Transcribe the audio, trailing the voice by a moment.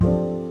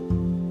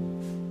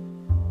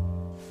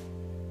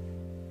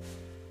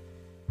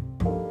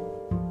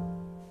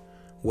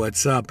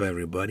What's up,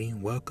 everybody?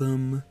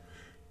 Welcome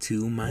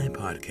to my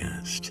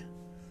podcast.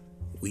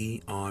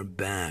 We are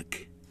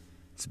back.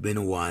 It's been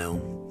a while.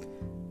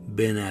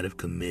 Been out of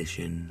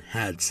commission.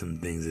 Had some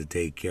things to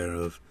take care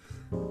of.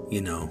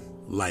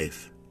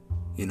 Life.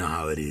 You know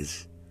how it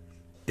is.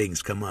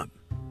 Things come up.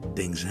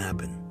 Things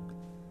happen.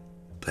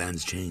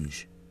 Plans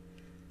change.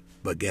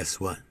 But guess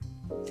what?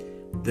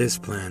 This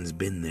plan's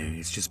been there.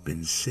 It's just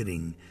been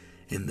sitting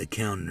in the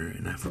counter,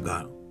 and I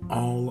forgot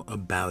all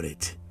about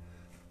it.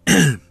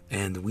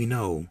 And we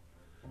know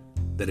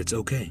that it's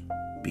okay,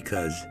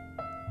 because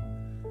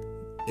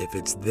if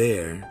it's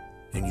there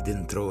and you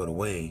didn't throw it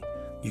away,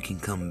 you can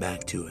come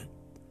back to it.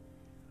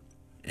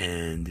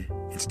 And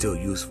it's still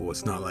useful.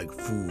 It's not like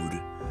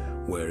food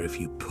where if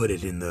you put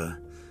it in the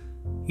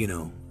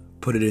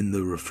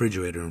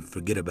refrigerator and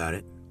forget about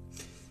it,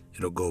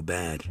 it'll go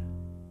bad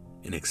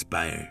and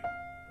expire.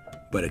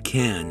 But a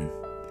can,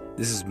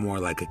 this is more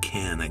like a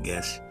can, I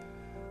guess.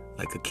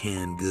 Like a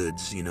canned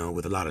goods,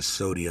 with a lot of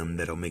sodium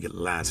that'll make it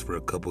last for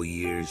a couple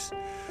years.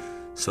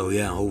 So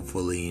yeah,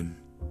 hopefully.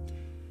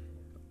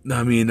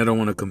 I don't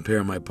want to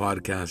compare my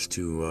podcast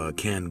to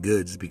canned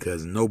goods,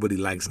 because nobody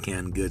likes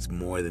canned goods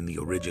more than the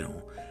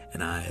original.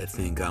 And I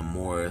think I'm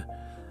more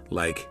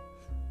like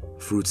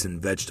fruits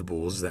and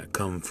vegetables that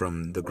come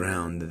from the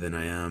ground than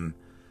I am,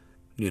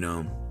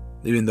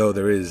 even though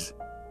there is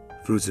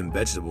fruits and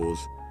vegetables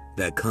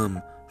that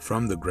come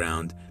from the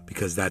ground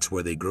because that's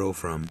where they grow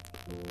from.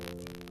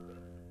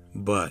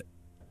 But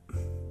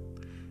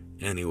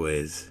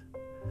anyways,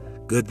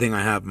 good thing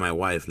I have my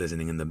wife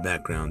listening in the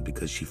background,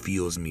 because she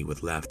fuels me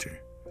with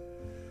laughter.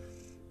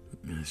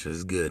 It's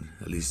just good.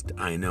 At least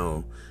I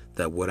know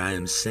that what I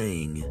am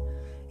saying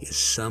is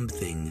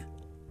something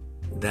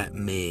that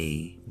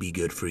may be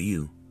good for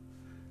you.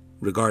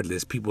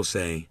 Regardless, people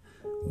say,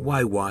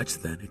 why watch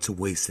that? It's a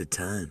waste of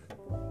time.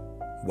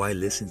 Why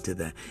listen to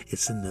that?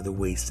 It's another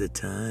waste of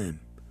time.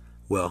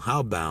 Well, how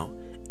about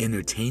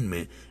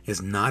entertainment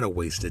is not a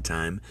waste of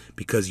time,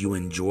 because you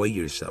enjoy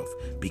yourself,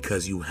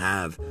 because you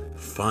have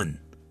fun.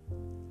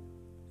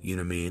 You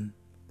know what I mean?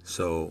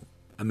 So,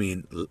 a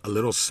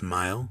little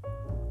smile,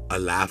 a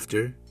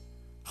laughter,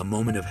 a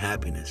moment of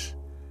happiness,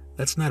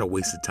 that's not a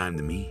waste of time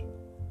to me.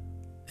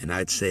 And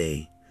I'd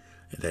say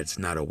that's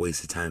not a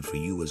waste of time for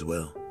you as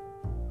well.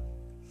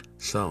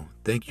 So,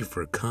 thank you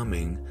for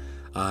coming.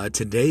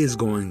 Today is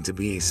going to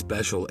be a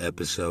special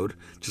episode,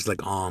 just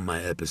like all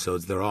my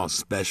episodes. They're all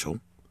special.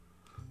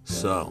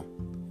 So,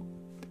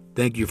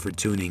 thank you for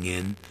tuning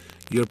in.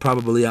 You're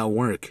probably at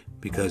work,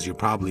 because you're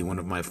probably one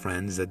of my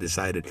friends that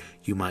decided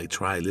you might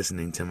try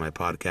listening to my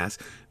podcast,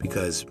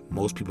 because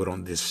most people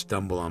don't just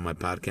stumble on my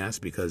podcast,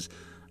 because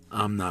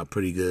I'm not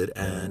pretty good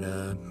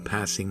at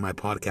passing my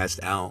podcast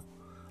out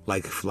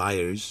like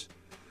flyers,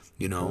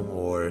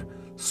 or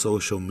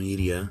social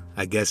media.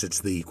 I guess it's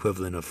the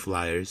equivalent of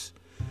flyers,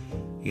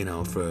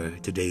 for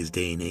today's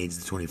day and age,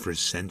 the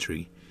 21st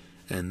century.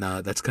 And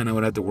that's kind of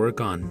what I have to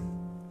work on.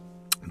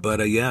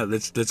 But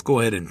let's go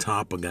ahead and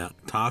talk about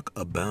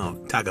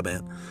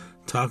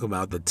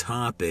the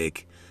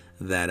topic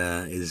that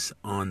is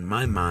on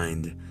my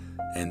mind.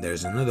 And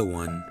there's another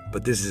one,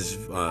 but this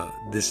is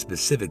this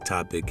specific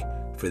topic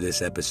for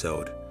this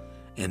episode.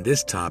 And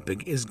this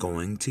topic is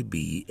going to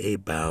be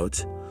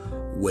about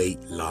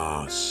weight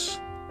loss.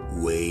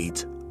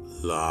 Weight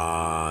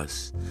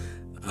loss.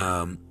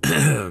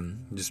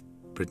 Just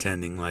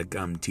pretending like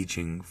I'm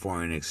teaching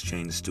foreign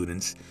exchange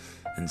students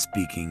and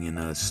speaking in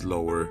a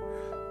slower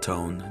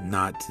tone,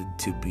 not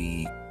to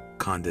be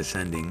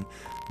condescending,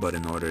 but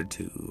in order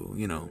to,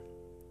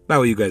 that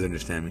way you guys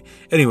understand me.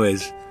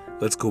 Anyways,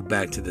 let's go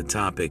back to the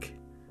topic.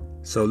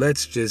 So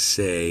let's just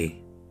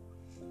say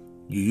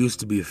you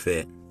used to be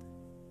fit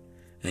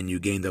and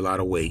you gained a lot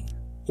of weight,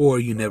 or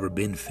you never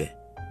been fit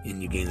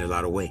and you gained a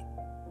lot of weight,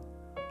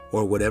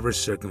 or whatever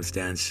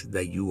circumstance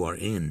that you are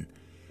in.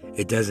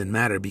 It doesn't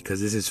matter, because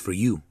this is for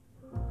you,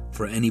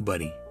 for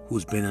anybody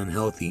who's been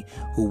unhealthy,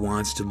 who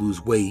wants to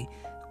lose weight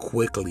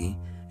quickly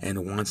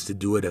and wants to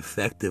do it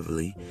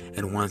effectively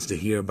and wants to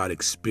hear about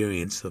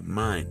experience of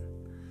mine.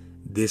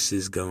 This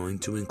is going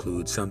to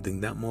include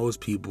something that most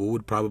people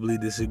would probably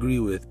disagree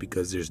with,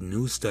 because there's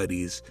new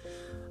studies.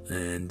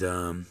 And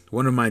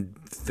one of my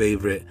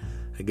favorite,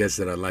 I guess,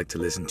 that I like to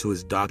listen to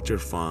is Dr.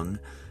 Fung.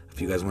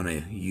 If you guys want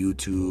to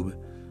YouTube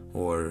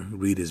or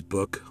read his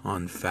book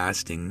on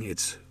fasting,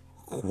 it's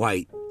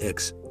quite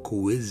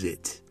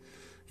exquisite.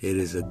 It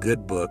is a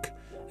good book.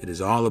 It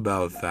is all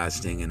about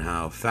fasting and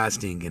how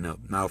fasting can help.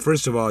 Now,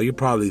 first of all, you're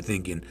probably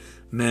thinking,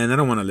 man, I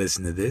don't want to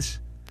listen to this.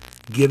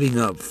 Giving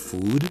up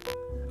food?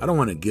 I don't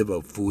want to give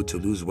up food to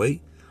lose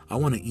weight. I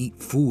want to eat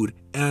food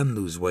and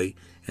lose weight.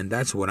 And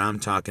that's what I'm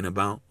talking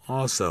about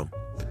also.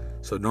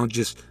 So don't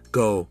just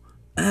go,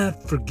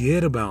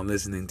 forget about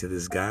listening to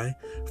this guy.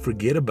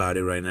 Forget about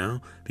it right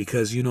now.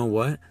 Because you know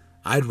what?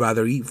 I'd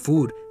rather eat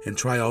food and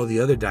try all the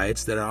other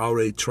diets that I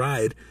already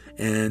tried.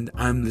 And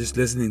I'm just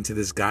listening to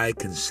this guy,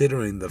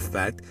 considering the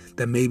fact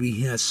that maybe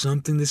he has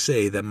something to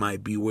say that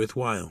might be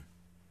worthwhile.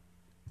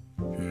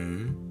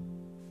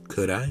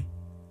 Could I?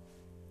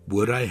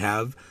 Would I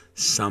have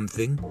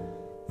something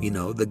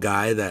The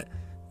guy that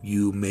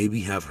you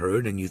maybe have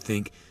heard and you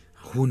think,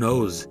 who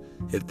knows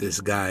if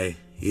this guy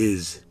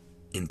is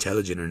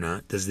intelligent or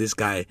not? Does this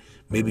guy,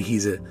 maybe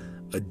he's a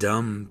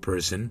dumb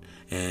person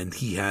and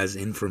he has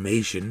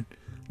information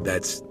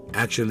that's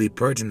actually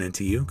pertinent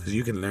to you, because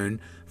you can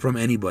learn from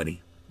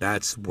anybody.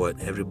 That's what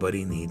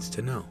everybody needs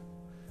to know.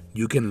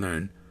 You can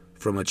learn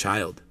from a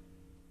child.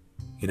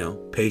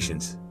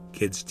 Patience.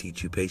 Kids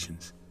teach you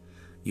patience.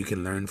 You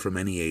can learn from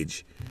any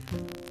age.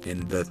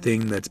 And the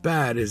thing that's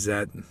bad is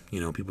that,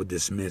 people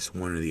dismiss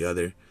one or the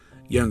other.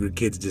 Younger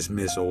kids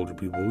dismiss older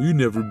people. You've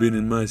never been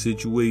in my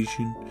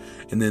situation.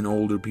 And then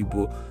older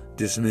people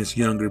dismiss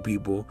younger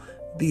people.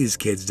 These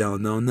kids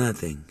don't know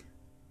nothing.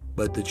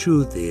 But the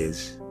truth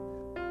is,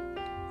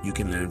 you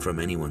can learn from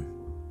anyone,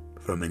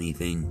 from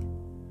anything.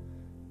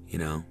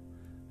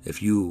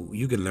 If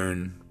you can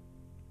learn,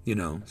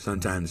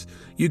 sometimes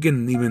you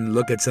can even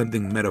look at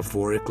something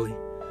metaphorically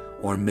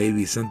or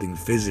maybe something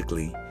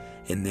physically,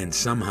 and then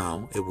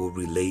somehow it will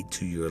relate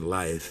to your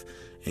life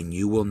and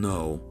you will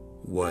know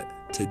what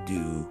to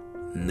do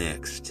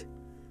next.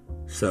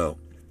 So,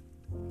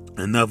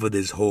 enough of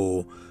this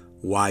whole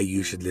why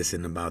you should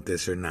listen about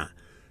this or not.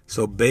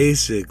 So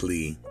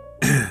basically,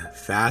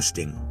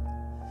 fasting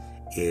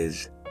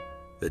is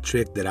the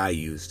trick that I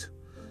used.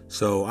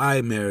 So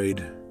I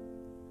married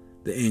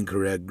the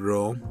incorrect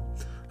girl.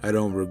 I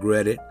don't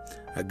regret it.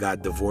 I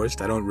got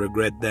divorced. I don't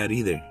regret that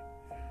either.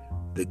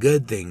 The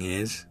good thing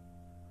is,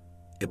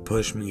 it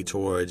pushed me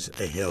towards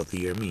a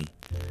healthier me.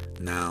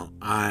 Now,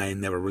 I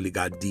never really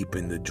got deep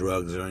into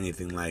drugs or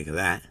anything like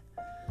that.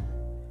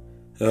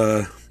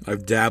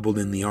 I've dabbled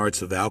in the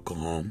arts of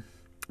alcohol,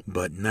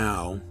 but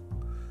now,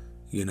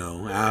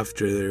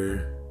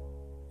 after,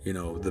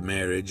 the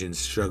marriage and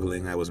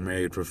struggling, I was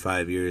married for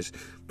 5 years,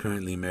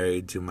 currently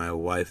married to my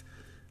wife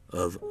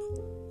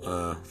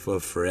for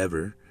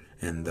forever,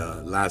 and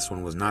the last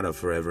one was not a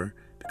forever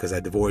because I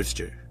divorced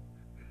her.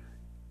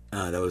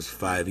 That was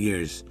 5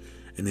 years.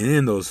 And then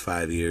in those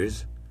 5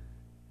 years,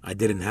 I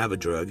didn't have a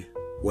drug.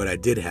 What I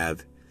did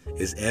have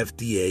is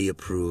FDA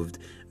approved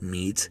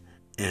meat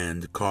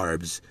and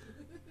carbs.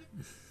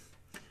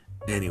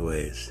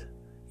 Anyways,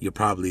 you're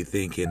probably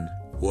thinking,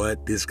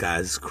 what? This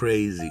guy's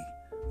crazy.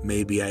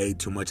 Maybe I ate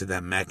too much of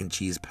that mac and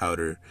cheese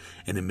powder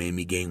and it made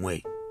me gain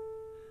weight.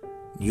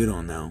 You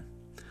don't know.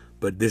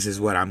 But this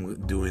is what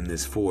I'm doing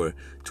this for,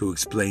 to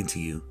explain to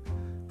you.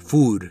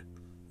 Food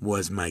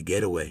was my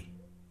getaway.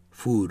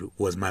 Food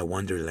was my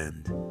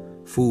wonderland.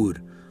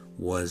 Food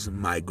was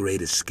my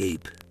great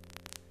escape.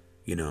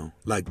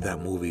 Like that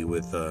movie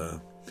with,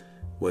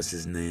 what's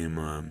his name?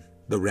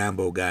 The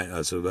Rambo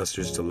guy,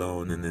 Sylvester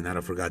Stallone, and then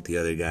I forgot the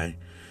other guy.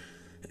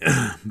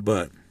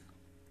 But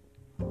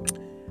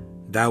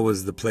that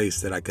was the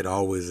place that I could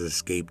always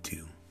escape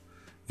to.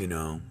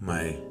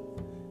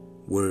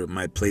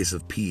 My place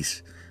of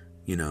peace,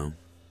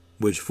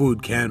 which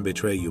food can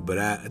betray you, but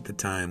at the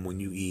time when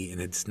you eat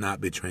and it's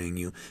not betraying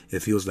you,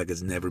 it feels like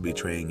it's never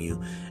betraying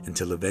you,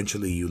 until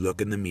eventually you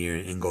look in the mirror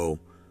and go,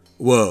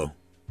 whoa,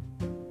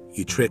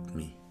 you tricked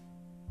me.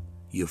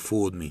 You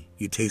fooled me.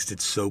 You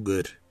tasted so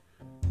good.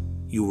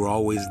 You were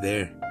always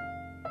there.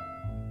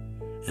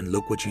 And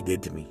look what you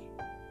did to me.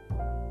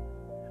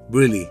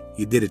 Really,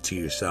 you did it to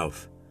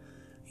yourself.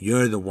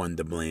 You're the one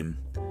to blame.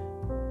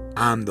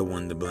 I'm the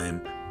one to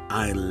blame.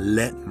 I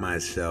let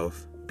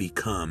myself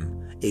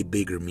become a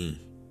bigger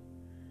me,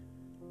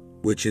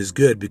 which is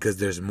good because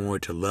there's more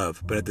to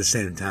love, but at the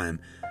same time,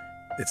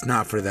 it's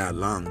not for that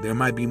long. There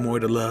might be more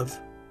to love,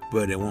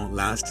 but it won't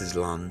last as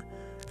long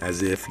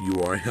as if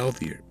you are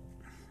healthier.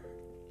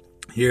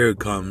 Here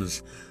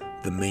comes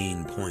the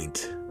main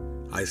point.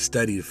 I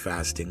studied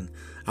fasting.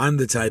 I'm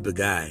the type of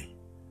guy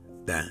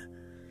that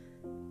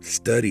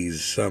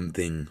studies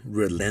something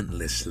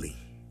relentlessly,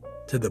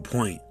 to the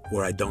point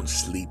where I don't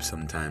sleep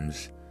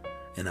sometimes,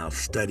 and I'll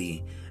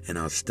study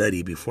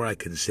before I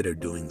consider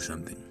doing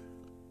something.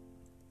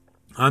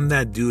 I'm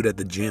that dude at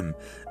the gym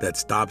that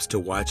stops to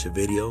watch a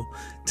video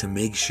to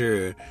make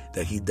sure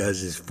that he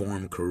does his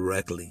form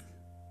correctly.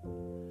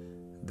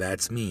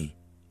 That's me.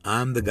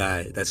 I'm the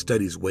guy that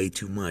studies way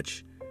too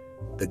much.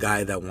 The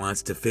guy that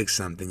wants to fix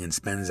something and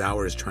spends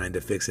hours trying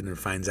to fix it and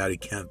finds out he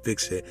can't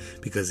fix it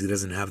because he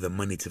doesn't have the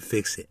money to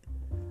fix it.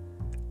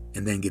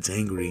 And then gets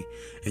angry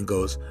and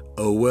goes,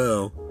 oh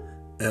well,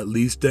 at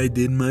least I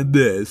did my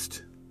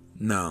best.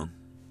 No,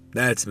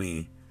 that's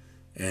me.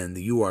 And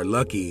you are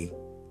lucky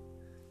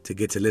to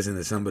get to listen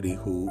to somebody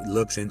who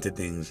looks into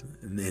things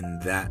in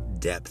that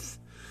depth.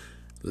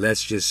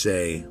 Let's just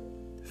say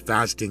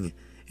fasting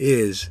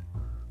is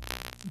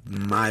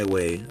my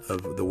way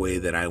of the way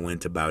that I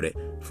went about it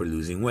for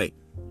losing weight.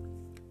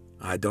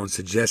 I don't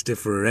suggest it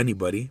for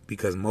anybody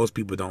because most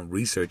people don't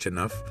research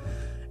enough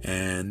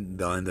and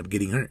they'll end up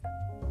getting hurt.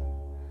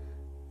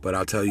 But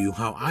I'll tell you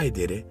how I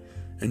did it,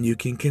 and you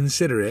can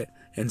consider it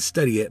and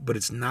study it, but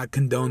it's not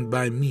condoned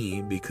by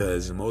me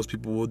because most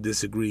people will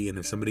disagree, and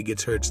if somebody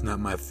gets hurt, it's not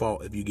my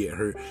fault if you get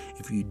hurt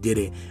if you did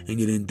it and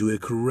you didn't do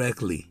it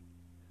correctly.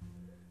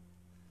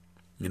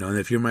 And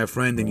if you're my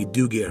friend and you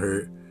do get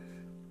hurt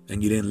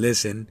and you didn't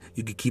listen,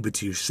 you can keep it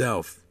to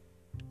yourself.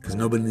 Because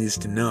nobody needs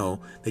to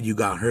know that you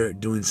got hurt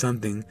doing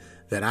something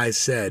that I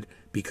said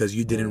because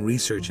you didn't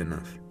research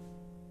enough.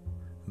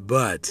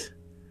 But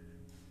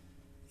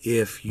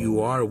if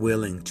you are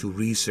willing to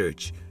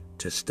research,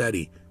 to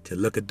study, to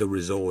look at the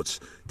results,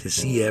 to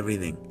see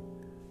everything,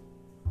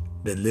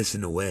 then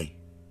listen away.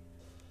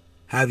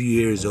 Have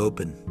your ears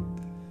open,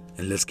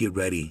 and let's get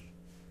ready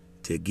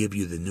to give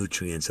you the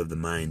nutrients of the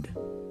mind.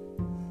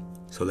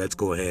 So let's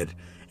go ahead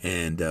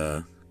and,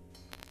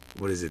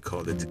 what is it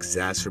called? It's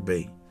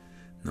exacerbate.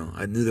 No,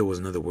 I knew there was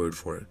another word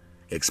for it.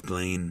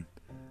 Explain,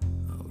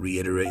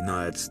 reiterate.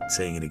 No, that's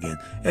saying it again.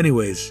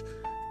 Anyways,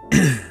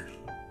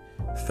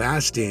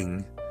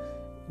 fasting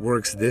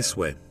works this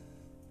way.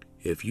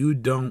 If you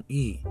don't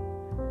eat,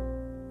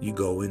 you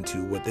go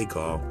into what they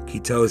call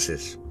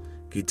ketosis.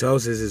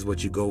 Ketosis is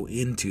what you go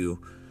into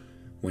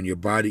when your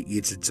body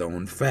eats its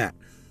own fat.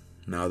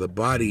 Now the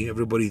body,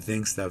 everybody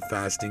thinks that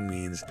fasting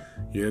means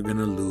you're going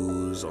to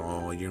lose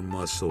all your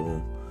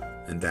muscle,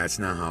 and that's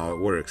not how it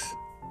works.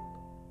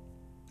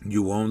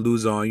 You won't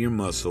lose all your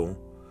muscle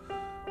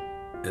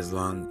as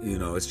long,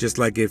 it's just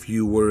like if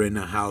you were in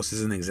a house. This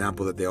is an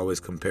example that they always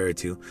compare it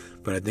to,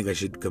 but I think I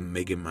should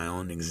make it my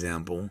own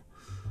example.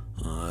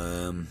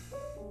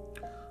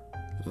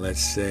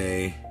 Let's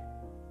say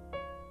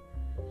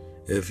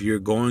if you're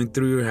going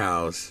through your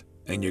house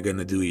and you're going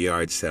to do a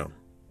yard sale,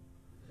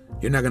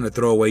 you're not going to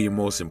throw away your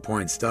most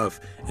important stuff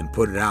and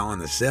put it out on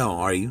the sale,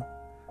 are you?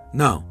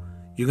 No,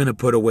 you're going to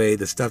put away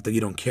the stuff that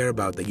you don't care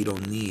about, that you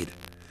don't need.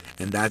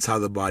 And that's how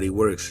the body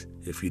works.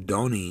 If you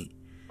don't eat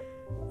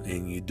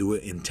and you do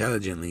it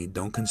intelligently,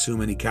 don't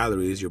consume any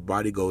calories, your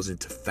body goes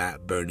into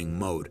fat burning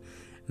mode.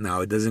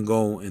 Now, it doesn't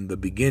go in the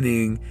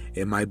beginning.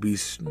 It might be,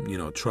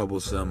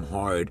 troublesome,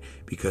 hard,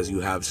 because you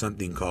have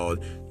something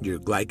called your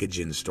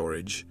glycogen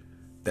storage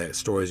that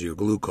stores your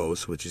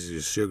glucose, which is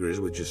your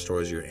sugars, which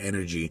stores your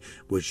energy,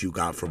 which you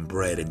got from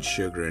bread and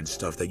sugar and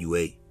stuff that you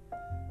ate.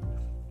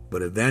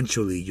 But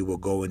eventually, you will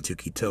go into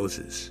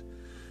ketosis.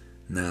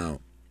 Now,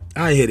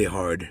 I hit it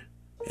hard.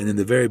 And in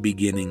the very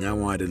beginning, I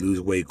wanted to lose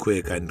weight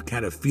quick. I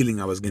had a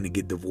feeling I was going to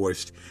get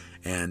divorced.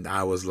 And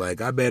I was like,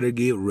 I better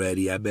get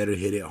ready. I better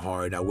hit it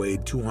hard. I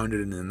weighed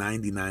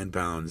 299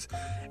 pounds.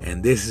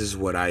 And this is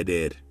what I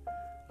did.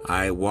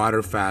 I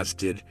water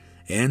fasted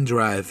and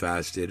dry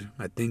fasted.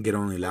 I think it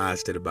only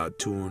lasted about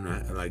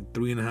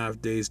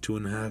 3.5 days,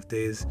 2.5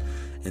 days.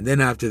 And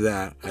then after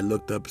that, I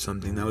looked up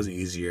something that was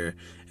easier.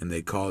 And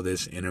they call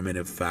this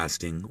intermittent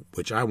fasting,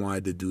 which I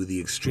wanted to do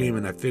the extreme.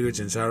 And I figured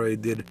since I already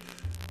did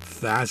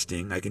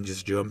fasting, I can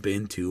just jump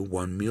into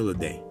 1 meal a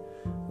day,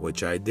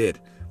 which I did.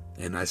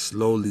 And I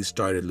slowly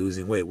started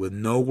losing weight with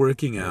no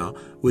working out,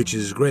 which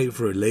is great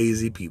for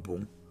lazy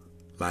people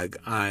like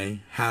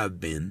I have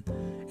been,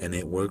 and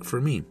it worked for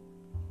me.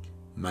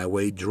 My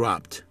weight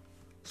dropped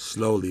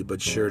slowly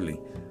but surely.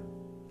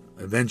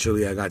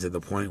 Eventually, I got to the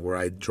point where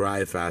I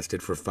dry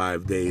fasted for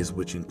 5 days,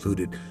 which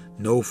included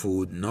no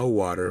food, no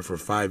water for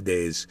 5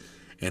 days,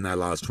 and I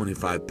lost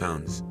 25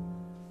 pounds.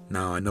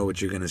 Now, I know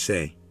what you're going to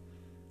say.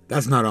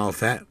 That's not all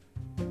fat.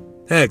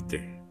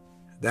 Hector,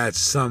 that's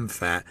some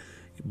fat,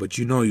 but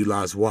you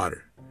lost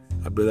water.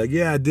 I'd be like,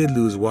 yeah, I did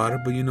lose water,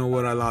 but you know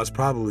what? I lost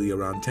probably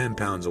around 10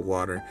 pounds of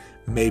water,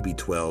 maybe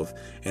 12,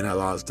 and I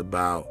lost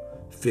about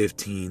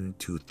 15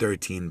 to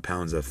 13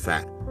 pounds of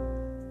fat.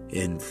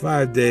 In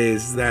 5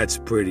 days, that's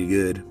pretty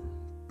good.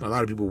 A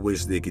lot of people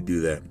wish they could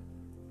do that.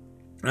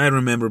 I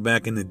remember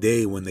back in the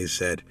day when they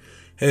said,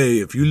 hey,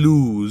 if you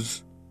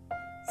lose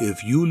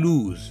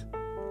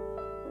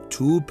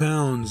 2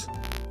 pounds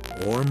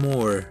or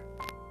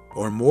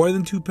more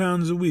than 2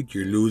 pounds a week,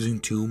 you're losing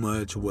too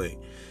much weight.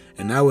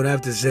 And I would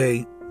have to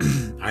say,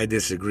 I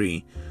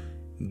disagree.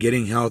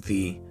 Getting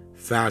healthy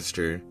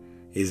faster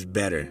is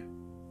better,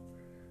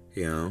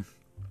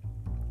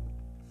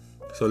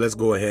 So let's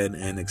go ahead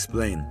and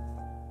explain.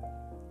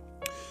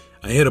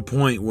 I hit a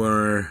point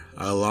where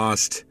I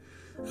lost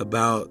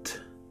about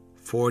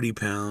 40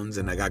 pounds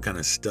and I got kind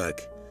of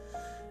stuck.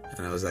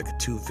 And I was like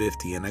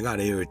 250 and I got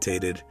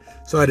irritated.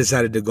 So I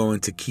decided to go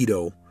into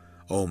keto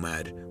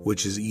OMAD,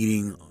 which is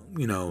eating,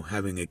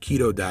 having a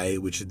keto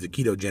diet, which is the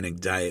ketogenic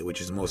diet,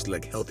 which is mostly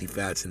like healthy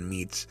fats and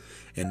meats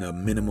and a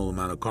minimal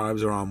amount of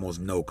carbs or almost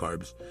no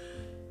carbs.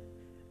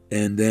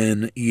 And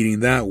then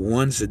eating that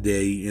once a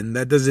day. And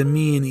that doesn't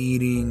mean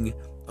eating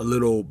a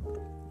little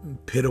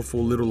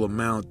pitiful little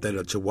amount that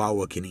a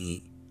chihuahua can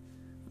eat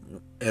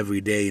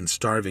every day and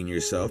starving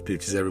yourself,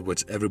 because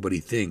what everybody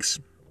thinks.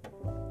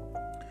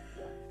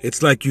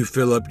 It's like you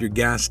fill up your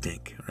gas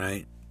tank,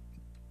 right?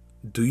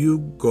 Do you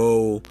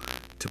go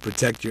to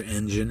protect your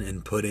engine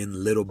and put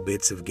in little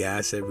bits of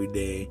gas every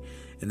day,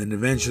 and then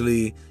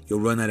eventually you'll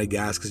run out of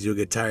gas because you'll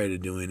get tired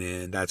of doing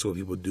it? And that's what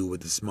people do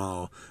with the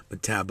small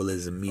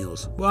metabolism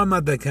meals. Well, I'm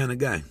not that kind of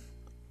guy.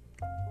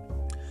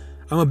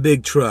 I'm a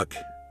big truck.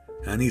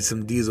 I need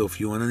some diesel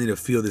fuel, and I need to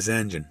fuel this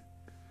engine.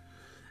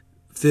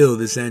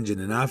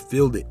 And I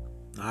filled it.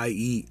 I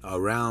eat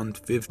around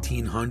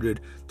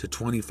 1,500 to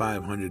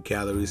 2,500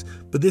 calories.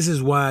 But this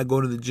is why I go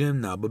to the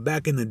gym now. But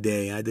back in the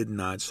day, I did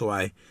not. So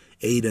I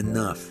ate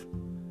enough.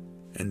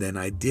 And then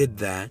I did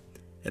that.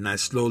 and I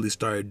slowly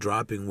started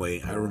dropping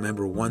weight. I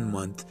remember 1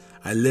 month,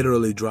 I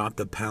literally dropped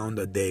 1 pound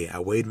a day. I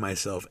weighed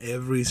myself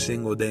every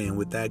single day, and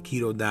with that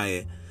keto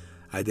diet,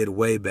 I did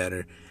way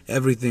better.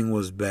 Everything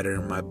was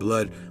better. My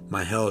blood,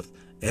 my health,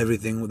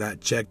 everything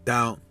that checked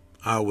out,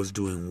 I was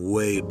doing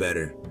way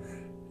better.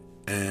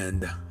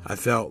 And I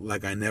felt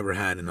like I never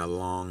had in a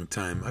long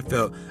time.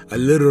 I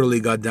literally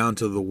got down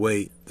to the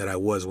weight that I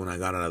was when I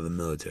got out of the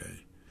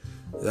military.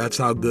 That's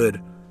how good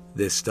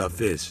this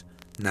stuff is.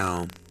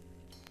 Now,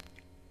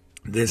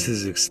 this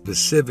is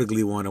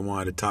specifically what I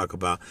wanted to talk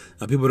about.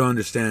 Now, people don't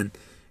understand.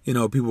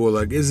 People are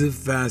like, is it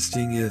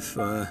fasting if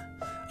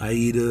I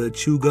eat a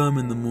chew gum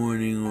in the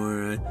morning?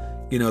 Or,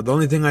 the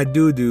only thing I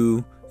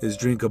do is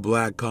drink a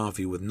black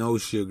coffee with no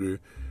sugar.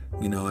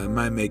 It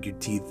might make your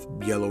teeth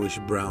yellowish,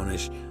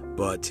 brownish.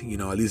 But,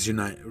 at least you're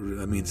not,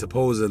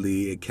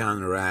 supposedly it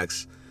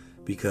counteracts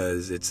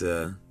because it's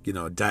a,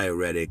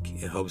 diuretic.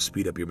 It helps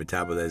speed up your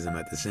metabolism.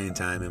 At the same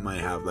time, it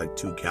might have like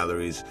 2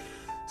 calories.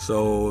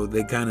 So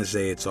they kind of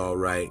say it's all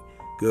right,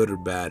 good or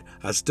bad.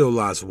 I still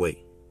lost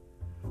weight,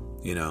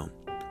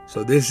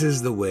 So this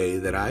is the way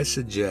that I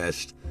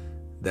suggest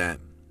that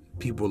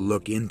people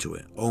look into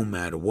it.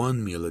 OMAD,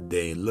 1 meal a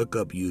day. Look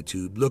up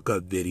YouTube, look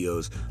up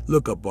videos,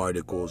 look up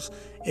articles.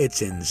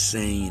 It's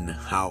insane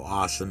how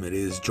awesome it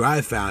is.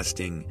 Dry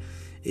fasting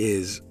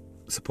is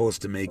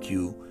supposed to make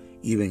you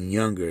even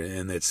younger,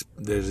 and there's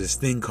this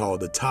thing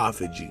called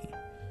autophagy.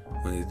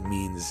 When it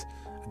means,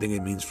 I think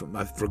it means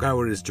I forgot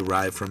what it is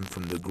derived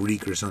from the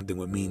Greek or something,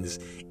 what means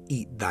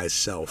eat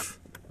thyself.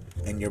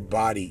 And your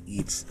body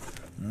eats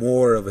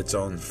more of its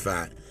own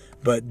fat.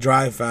 But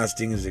dry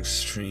fasting is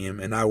extreme,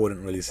 and I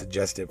wouldn't really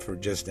suggest it for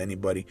just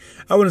anybody.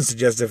 I wouldn't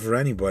suggest it for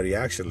anybody,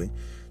 actually.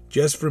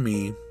 Just for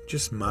me,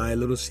 just my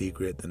little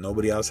secret that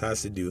nobody else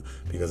has to do,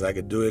 because I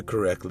could do it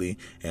correctly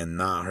and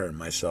not hurt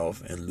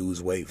myself and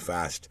lose weight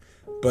fast.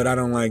 But I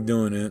don't like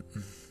doing it.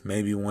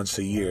 Maybe once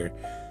a year.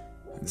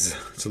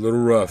 It's a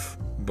little rough,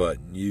 but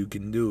you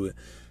can do it.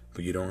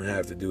 But you don't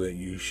have to do it.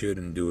 You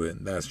shouldn't do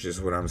it. That's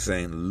just what I'm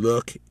saying.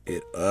 Look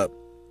it up.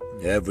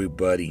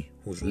 Everybody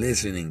who's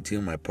listening to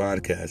my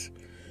podcast,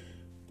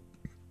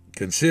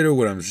 consider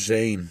what I'm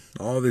saying.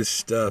 All this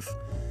stuff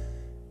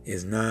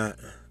is not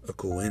a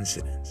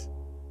coincidence.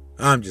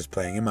 I'm just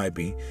playing. It might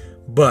be.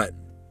 But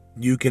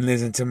you can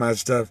listen to my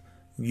stuff.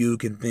 You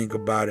can think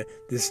about it.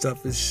 This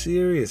stuff is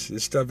serious.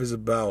 This stuff is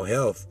about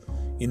health.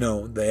 The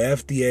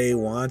FDA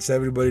wants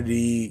everybody to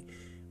eat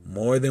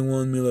more than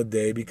 1 meal a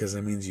day because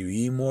that means you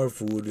eat more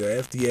food.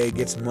 The FDA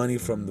gets money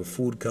from the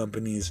food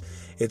companies.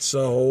 It's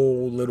a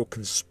whole little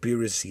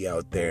conspiracy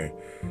out there,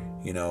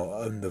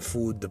 in the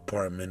food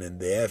department and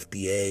the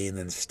FDA and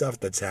then stuff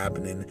that's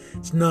happening.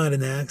 It's not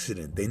an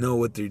accident. They know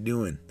what they're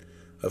doing.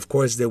 Of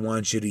course, they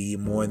want you to eat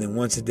more than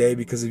once a day,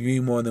 because if you eat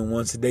more than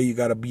once a day, you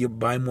got to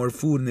buy more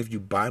food. And if you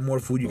buy more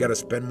food, you got to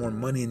spend more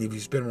money. And if you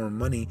spend more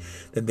money,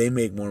 then they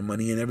make more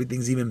money, and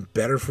everything's even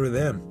better for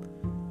them.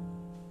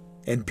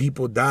 And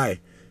people die.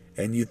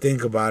 And you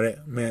think about it,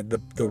 man,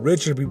 the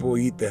richer people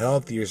eat the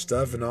healthier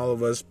stuff, and all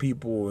of us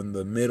people in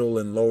the middle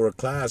and lower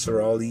class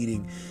are all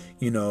eating,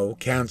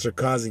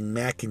 cancer-causing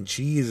mac and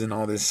cheese and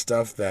all this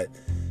stuff that,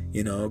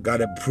 got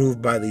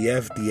approved by the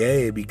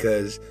FDA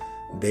because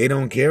they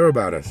don't care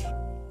about us.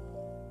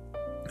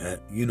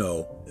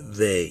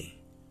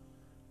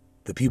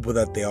 The people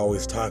that they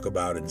always talk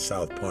about in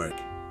South Park,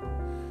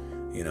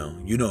 you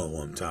know who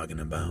I'm talking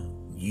about.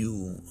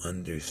 You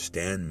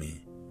understand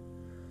me.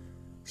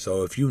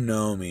 So if you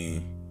know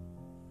me,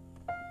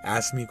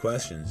 ask me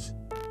questions.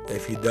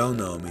 If you don't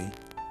know me,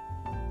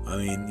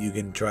 you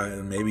can try,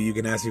 maybe you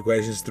can ask me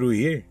questions through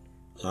here.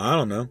 I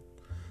don't know.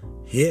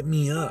 Hit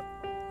me up.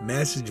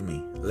 Message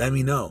me. Let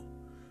me know.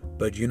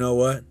 But you know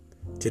what?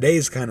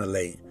 Today's kind of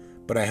late,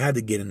 but I had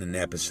to get in an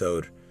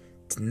episode.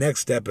 The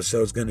next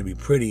episode is going to be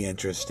pretty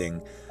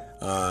interesting.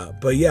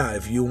 But yeah,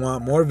 if you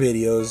want more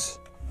videos,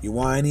 you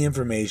want any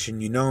information,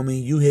 you know me,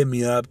 you hit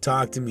me up,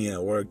 talk to me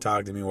at work,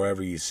 talk to me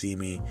wherever you see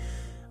me,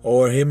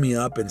 or hit me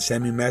up and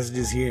send me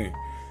messages here,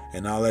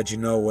 and I'll let you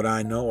know what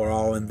I know, or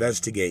I'll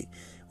investigate.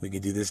 We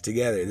can do this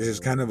together. This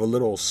is kind of a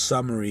little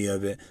summary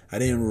of it. I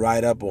didn't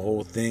write up a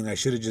whole thing. I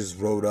should have just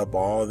wrote up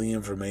all the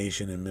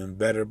information and been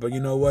better. But you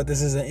know what?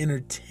 This is an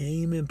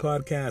entertainment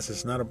podcast.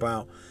 It's not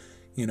about,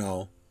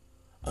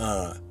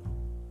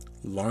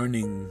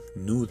 learning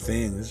new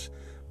things.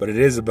 But it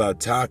is about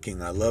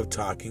talking. I love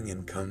talking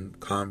and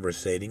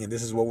conversating. And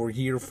this is what we're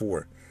here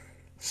for.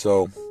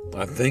 So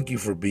I thank you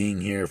for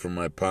being here for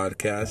my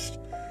podcast.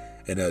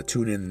 And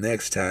tune in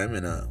next time.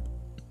 And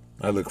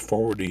I look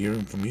forward to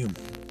hearing from you.